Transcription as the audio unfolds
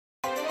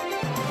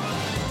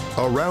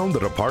around the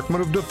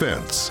Department of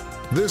Defense.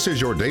 This is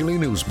your daily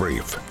news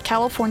brief.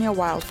 California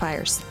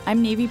wildfires.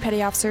 I'm Navy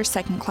Petty Officer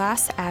 2nd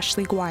Class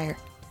Ashley Guire.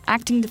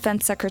 Acting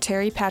Defense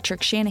Secretary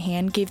Patrick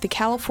Shanahan gave the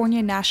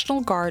California National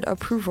Guard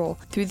approval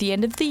through the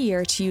end of the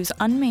year to use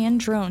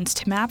unmanned drones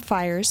to map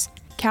fires,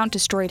 count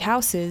destroyed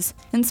houses,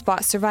 and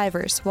spot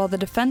survivors, while the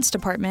Defense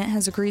Department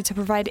has agreed to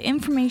provide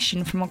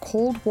information from a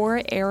Cold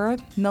War-era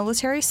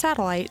military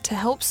satellite to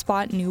help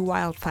spot new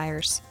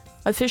wildfires.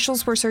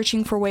 Officials were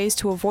searching for ways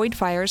to avoid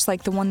fires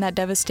like the one that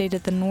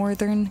devastated the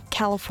Northern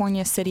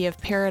California city of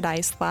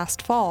Paradise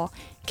last fall,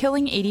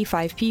 killing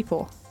 85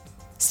 people.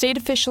 State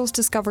officials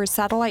discovered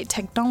satellite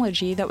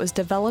technology that was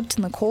developed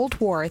in the Cold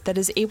War that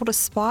is able to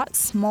spot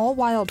small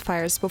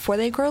wildfires before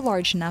they grow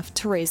large enough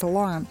to raise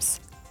alarms.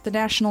 The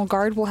National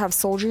Guard will have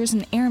soldiers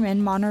and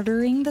airmen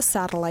monitoring the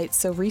satellites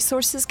so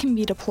resources can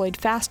be deployed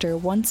faster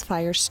once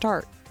fires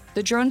start.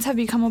 The drones have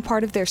become a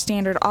part of their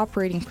standard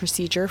operating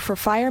procedure for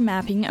fire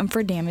mapping and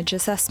for damage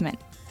assessment.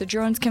 The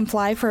drones can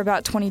fly for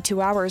about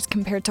 22 hours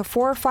compared to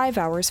 4 or 5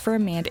 hours for a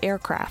manned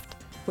aircraft.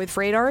 With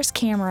radars,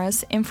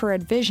 cameras,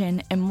 infrared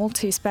vision, and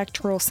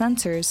multispectral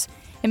sensors,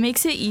 it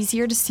makes it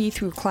easier to see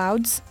through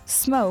clouds,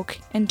 smoke,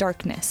 and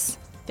darkness.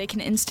 They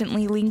can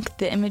instantly link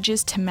the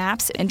images to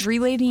maps and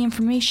relay the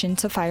information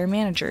to fire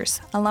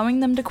managers, allowing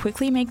them to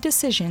quickly make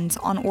decisions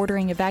on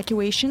ordering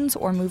evacuations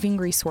or moving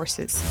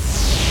resources.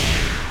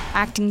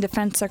 Acting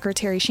Defense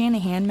Secretary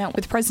Shanahan met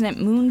with President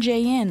Moon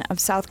Jae-in of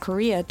South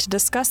Korea to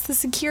discuss the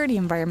security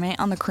environment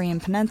on the Korean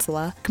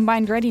Peninsula,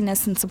 combined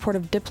readiness in support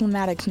of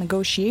diplomatic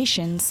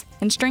negotiations,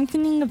 and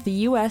strengthening of the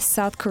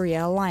U.S.-South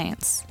Korea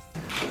alliance.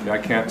 I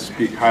can't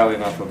speak highly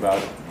enough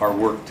about our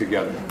work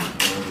together.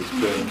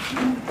 It's been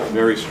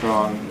very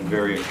strong and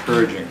very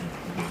encouraging.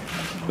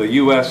 The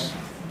U.S.,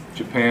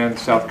 Japan,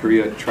 South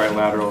Korea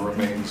trilateral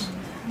remains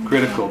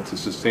critical to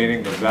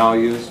sustaining the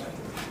values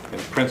and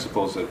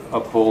principles that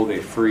uphold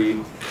a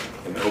free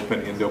and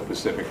open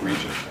Indo-Pacific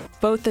region.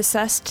 Both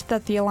assessed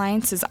that the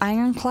alliance is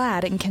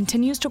ironclad and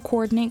continues to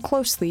coordinate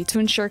closely to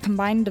ensure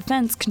combined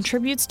defense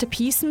contributes to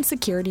peace and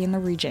security in the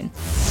region.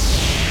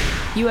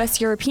 U.S.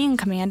 European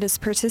Command is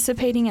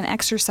participating in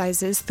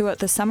exercises throughout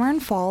the summer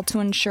and fall to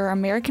ensure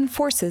American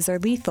forces are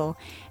lethal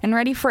and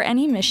ready for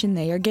any mission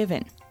they are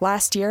given.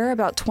 Last year,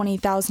 about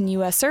 20,000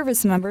 U.S.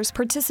 service members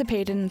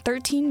participated in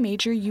 13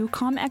 major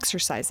EUCOM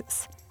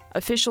exercises.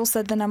 Officials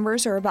said the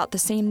numbers are about the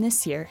same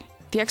this year.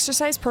 The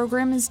exercise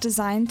program is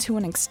designed to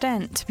an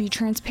extent to be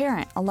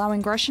transparent,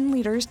 allowing Russian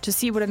leaders to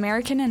see what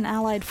American and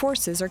allied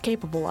forces are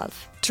capable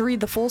of. To read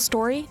the full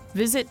story,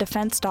 visit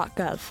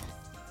defense.gov.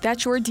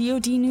 That's your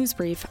DoD News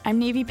Brief. I'm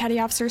Navy Petty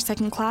Officer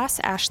 2nd Class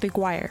Ashley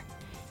Guire.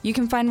 You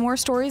can find more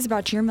stories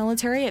about your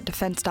military at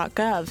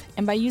defense.gov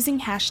and by using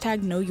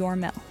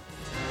 #KnowYourMil.